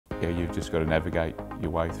yeah, you've just got to navigate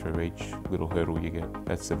your way through each little hurdle you get.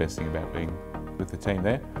 That's the best thing about being with the team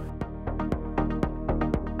there.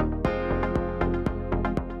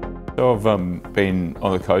 So I've been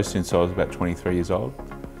on the coast since I was about 23 years old.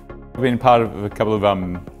 I've been part of a couple of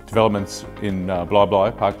developments in Bli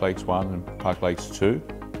Bli, Park Lakes 1 and Park Lakes 2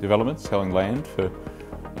 developments, selling land for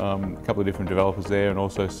a couple of different developers there, and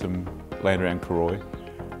also some land around Karoi.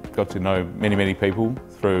 Got to know many people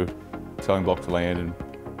through selling blocks of land and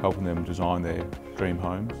helping them design their dream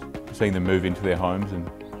homes, seeing them move into their homes and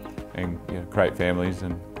you know, create families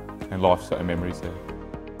and life memories there.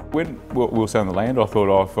 When we were selling the land, I thought,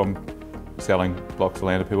 oh, if I'm selling blocks of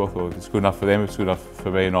land to people, I thought if it's good enough for them, it's good enough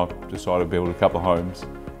for me, and I decided to build a couple of homes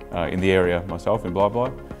in the area myself in Bli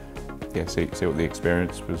Bli. Yeah, see what the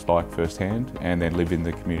experience was like firsthand, and then live in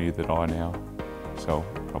the community that I now sell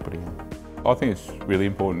property in. I think it's really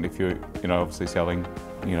important if you're, obviously selling,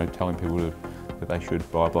 telling people that they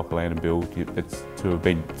should buy a block of land and build. It's to have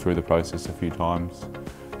been through the process a few times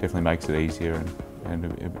definitely makes it easier and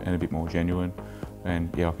a bit more genuine.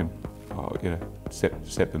 And yeah, I can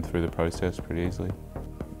step them through the process pretty easily.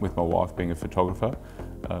 With my wife being a photographer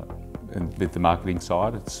and with the marketing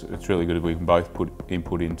side, it's really good if we can both put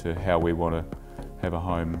input into how we want to have a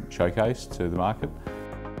home showcased to the market.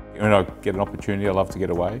 When I get an opportunity, I love to get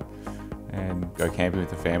away and go camping with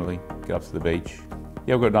the family, get up to the beach.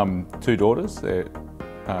 Yeah, I've got 2 daughters. The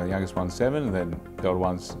youngest one's 7 and then the older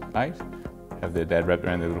one's 8. Have their dad wrapped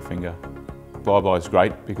around their little finger. Bli Bli is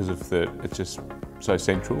great because of it's just so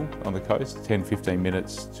central on the coast, 10-15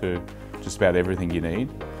 minutes to just about everything you need.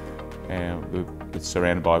 And it's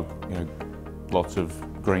surrounded by lots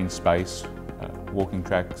of green space, walking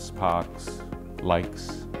tracks, parks,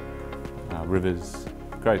 lakes, rivers.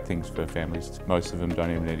 Great things for families. Most of them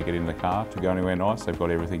don't even need to get in the car to go anywhere nice. They've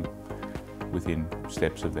got everything within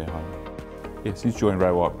steps of their home. Yeah, since joining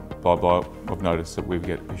Ray White Bli Bli, I've noticed that we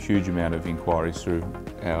get a huge amount of inquiries through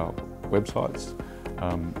our websites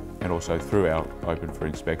and also through our open for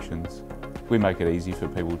inspections. We make it easy for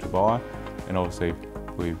people to buy, and obviously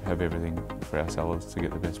we have everything for our sellers to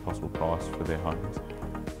get the best possible price for their homes.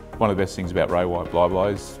 One of the best things about Ray White Bli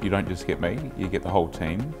Bli is you don't just get me, you get the whole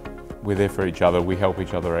team. We're there for each other, we help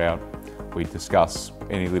each other out. We discuss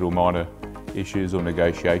any little minor issues or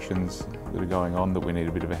negotiations that are going on that we need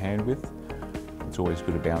a bit of a hand with. It's always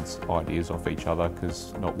good to bounce ideas off each other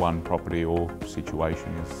because not one property or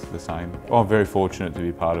situation is the same. I'm very fortunate to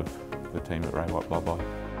be part of the team at Ray White Bli Bli.